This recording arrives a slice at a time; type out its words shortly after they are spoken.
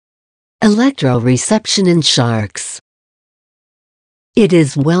Electroreception in sharks. It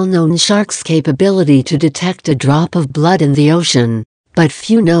is well known sharks' capability to detect a drop of blood in the ocean, but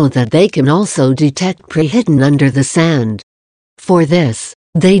few know that they can also detect prey hidden under the sand. For this,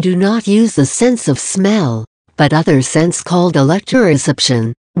 they do not use the sense of smell, but other sense called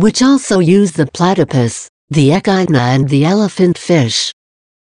electroreception, which also use the platypus, the echidna and the elephant fish.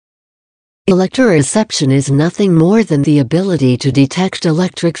 Electroreception is nothing more than the ability to detect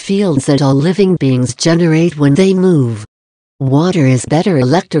electric fields that all living beings generate when they move. Water is better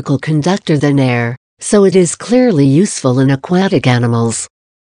electrical conductor than air, so it is clearly useful in aquatic animals.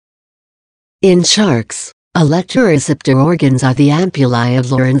 In sharks, electroreceptor organs are the ampullae of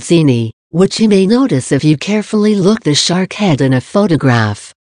Lorenzini, which you may notice if you carefully look the shark head in a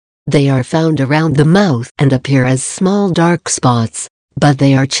photograph. They are found around the mouth and appear as small dark spots, but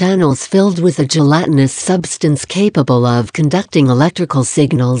they are channels filled with a gelatinous substance capable of conducting electrical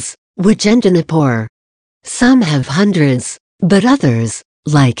signals, which end in a pore. Some have hundreds, but others,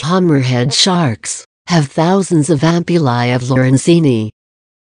 like hammerhead sharks, have thousands of ampullae of Lorenzini.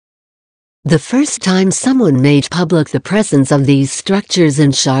 The first time someone made public the presence of these structures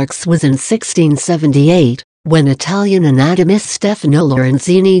in sharks was in 1678, when Italian anatomist Stefano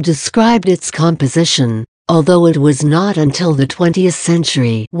Lorenzini described its composition, although it was not until the 20th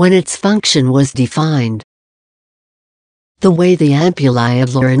century when its function was defined. The way the ampullae of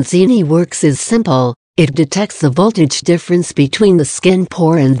Lorenzini works is simple. It detects the voltage difference between the skin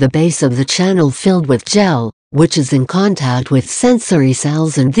pore and the base of the channel filled with gel, which is in contact with sensory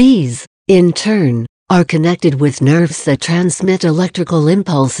cells, and these, in turn, are connected with nerves that transmit electrical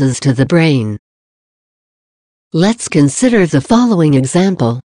impulses to the brain. Let's consider the following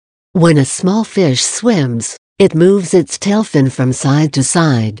example. When a small fish swims, it moves its tail fin from side to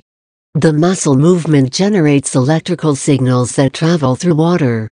side. The muscle movement generates electrical signals that travel through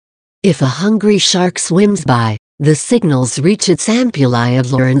water. If a hungry shark swims by, the signals reach its ampullae of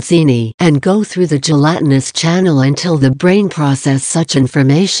Lorenzini and go through the gelatinous channel until the brain processes such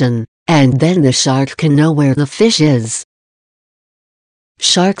information, and then the shark can know where the fish is.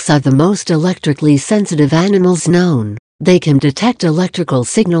 Sharks are the most electrically sensitive animals known. They can detect electrical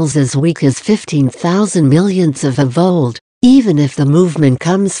signals as weak as 15,000 millionths of a volt, even if the movement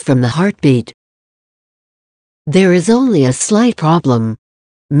comes from the heartbeat. There is only a slight problem.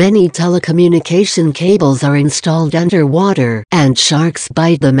 Many telecommunication cables are installed underwater, and sharks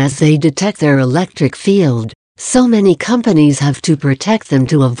bite them as they detect their electric field, so many companies have to protect them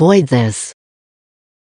to avoid this.